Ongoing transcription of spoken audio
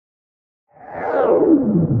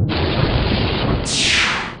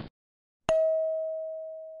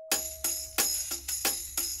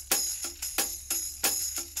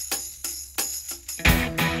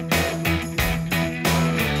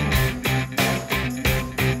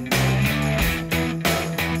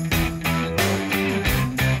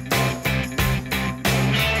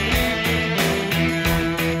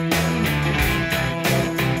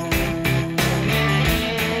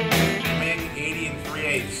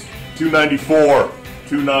.294,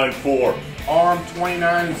 294. Arm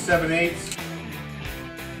 29 7/8.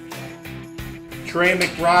 Trey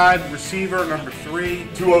McBride, receiver number 3.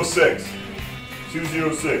 206,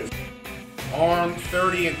 206. Arm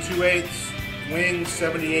 30 2/8. Wing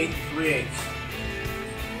 78 3/8.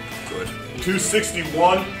 Good.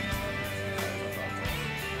 261,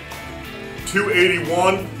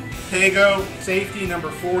 281, Pago, safety number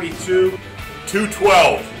 42.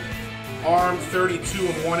 212. Arm 32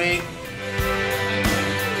 1/8.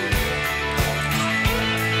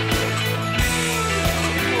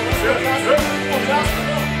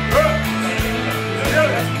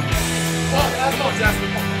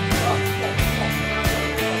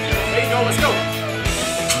 There you go, let's go.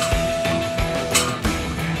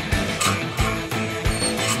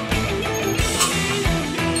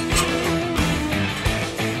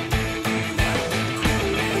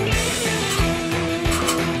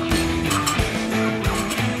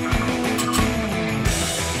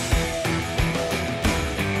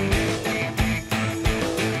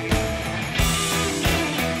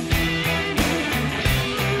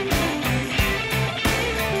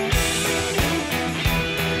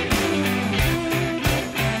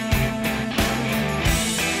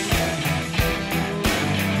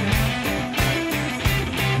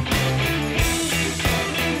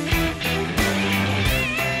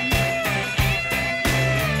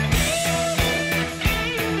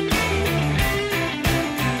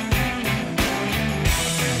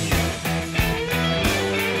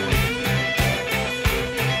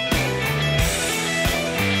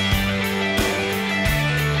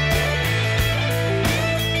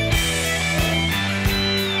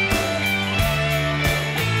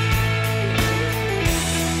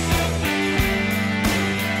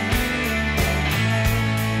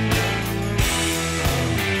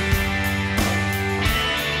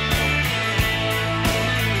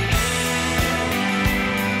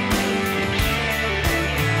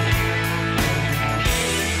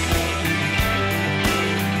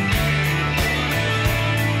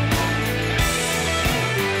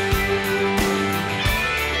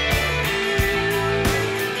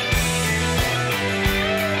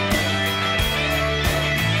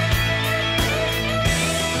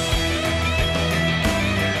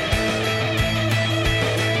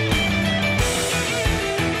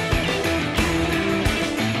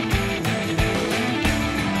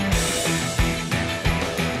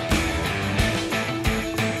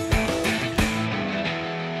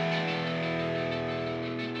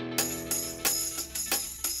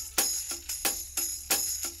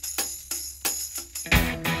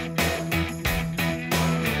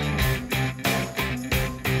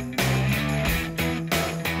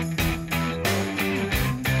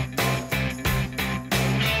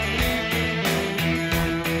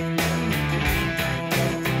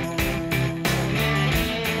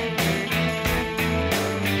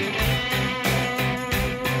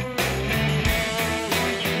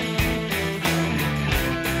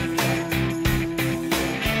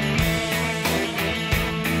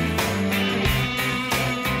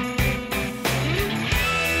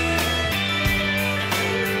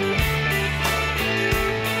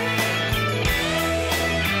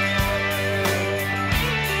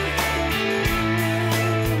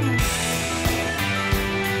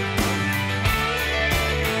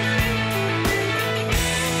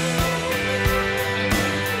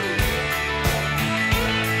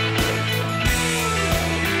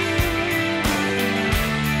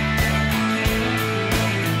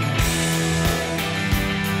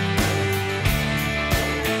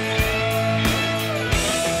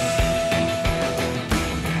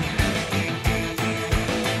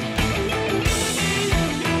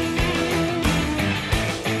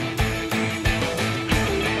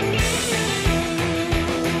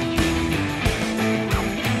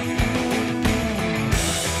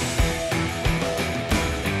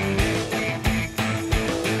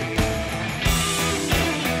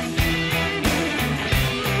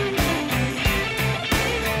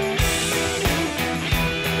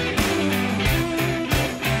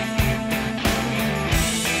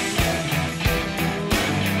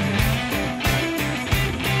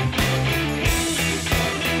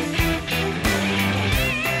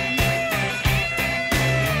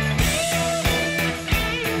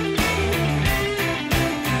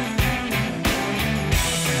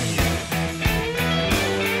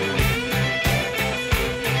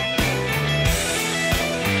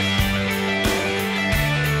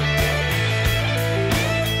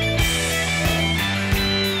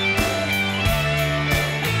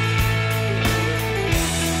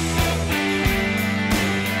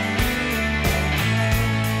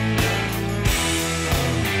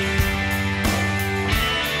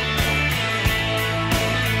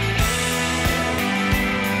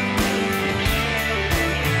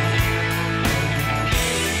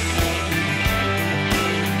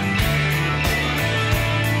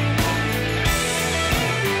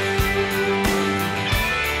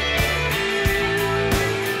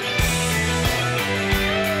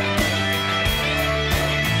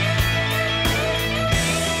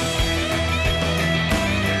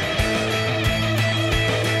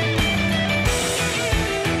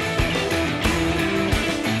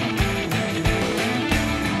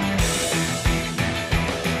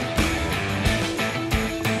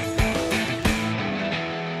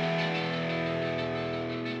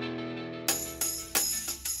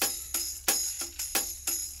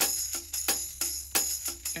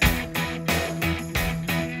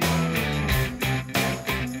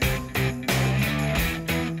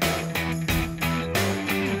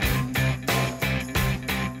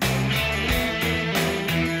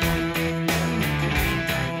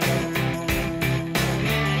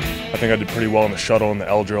 think I did pretty well in the shuttle and the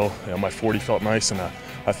L drill. My 40 felt nice, and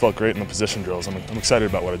I felt great in the position drills. I'm excited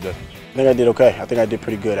about what I did. I think I did okay. I think I did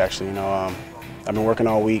pretty good, actually. I've been working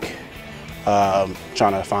all week, trying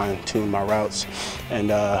to fine-tune my routes. And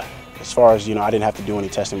as far as, I didn't have to do any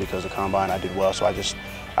testing because of combine. I did well, so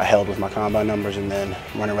I held with my combine numbers, and then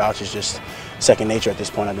running routes is just second nature at this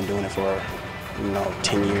point. I've been doing it for,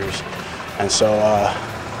 10 years. And so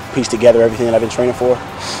pieced together everything that I've been training for.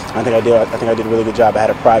 I think I did a really good job. I had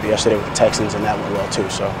a private yesterday with the Texans, and that went well too.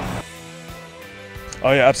 So.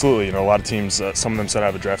 Oh yeah, absolutely. A lot of teams, some of them said I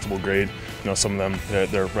have a draftable grade. Some of them,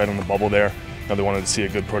 they're right on the bubble there. They wanted to see a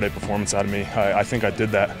good pro day performance out of me. I think I did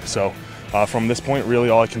that. So from this point, really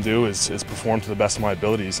all I can do is perform to the best of my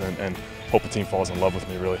abilities and hope the team falls in love with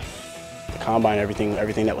me, really. The combine,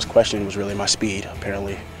 everything that was questioned was really my speed,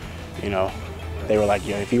 apparently. They were like,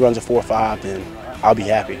 if he runs a 4.5, then I'll be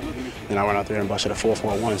happy. Then I went out there and busted a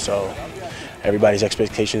 4.41, so everybody's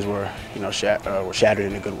expectations were, were shattered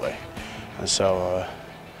in a good way. And so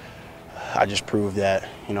I just proved that,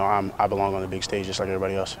 I belong on the big stage just like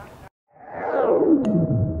everybody else.